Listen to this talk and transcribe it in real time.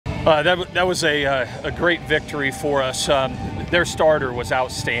That was a great victory for us. Their starter was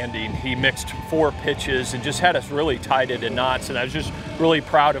outstanding. He mixed 4 pitches and just had us really tied it in knots. And I was just really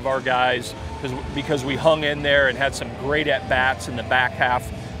proud of our guys because we hung in there and had some great at-bats in the back half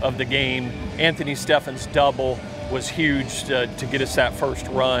of the game. Anthony Steffen's double was huge to get us that first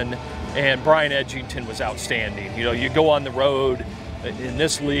run. And Brian Edgington was outstanding. You know, you go on the road in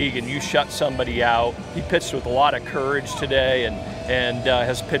this league and you shut somebody out. He pitched with a lot of courage today and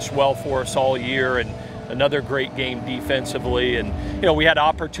has pitched well for us all year, and another great game defensively. And you know, we had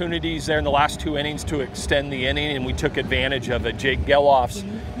opportunities there in the last 2 innings to extend the inning, and we took advantage of it. Jake Geloff's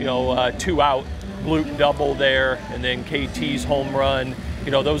 2-out Luke double there, and then KT's home run. You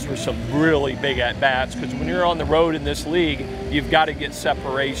know, those were some really big at-bats, because when you're on the road in this league, you've got to get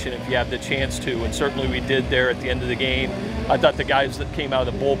separation if you have the chance to, and certainly we did there at the end of the game. I thought the guys that came out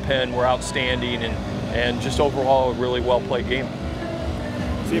of the bullpen were outstanding, and just overall a really well-played game.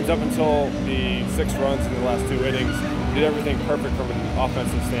 Seems up until the 6 runs in the last 2 innings, did everything perfect from an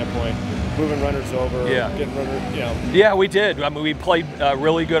offensive standpoint. Moving runners over, getting runners, Yeah, we did. I mean, we played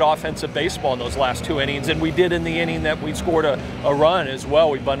really good offensive baseball in those last 2 innings, and we did in the inning that we scored a run as well.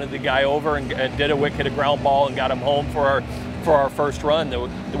 We bunted the guy over and did a hit a ground ball and got him home for our first run.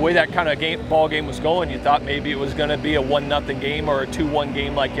 The way that kind of ball game was going, you thought maybe it was going to be a 1-0 game or a 2-1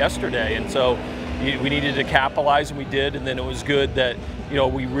 game like yesterday, and so we needed to capitalize, and we did. And then it was good that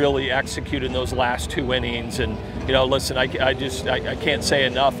we really executed in those last 2 innings. And listen, I can't say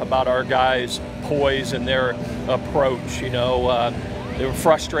enough about our guys' poise and their approach. They were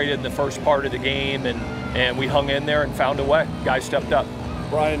frustrated in the first part of the game, and we hung in there and found a way. Guys stepped up.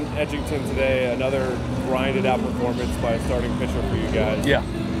 Brian Edgington today, another grinded out performance by a starting pitcher for you guys. Yeah.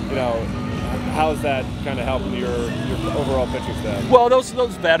 How's that kind of helping your overall pitching staff? Well, those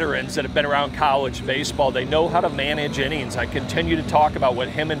veterans that have been around college baseball, they know how to manage innings. I continue to talk about what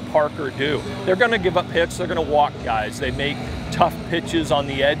him and Parker do. They're going to give up hits. They're going to walk guys. They make tough pitches on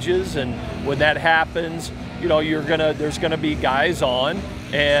the edges, and when that happens, there's going to be guys on,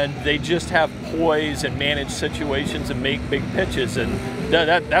 and they just have poise and manage situations and make big pitches, and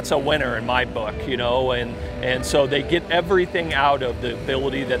that's a winner in my book, and so they get everything out of the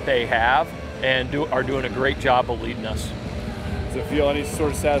ability that they have, and are doing a great job of leading us. Does it feel any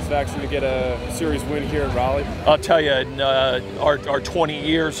sort of satisfaction to get a series win here in Raleigh? I'll tell you, in our 20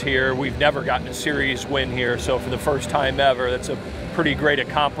 years here, we've never gotten a series win here, so for the first time ever, that's a pretty great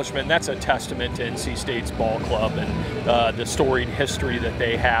accomplishment. And that's a testament to NC State's ball club and the storied history that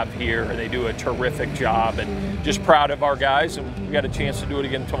they have here. They do a terrific job, and just proud of our guys, and we got a chance to do it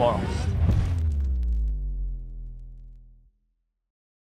again tomorrow.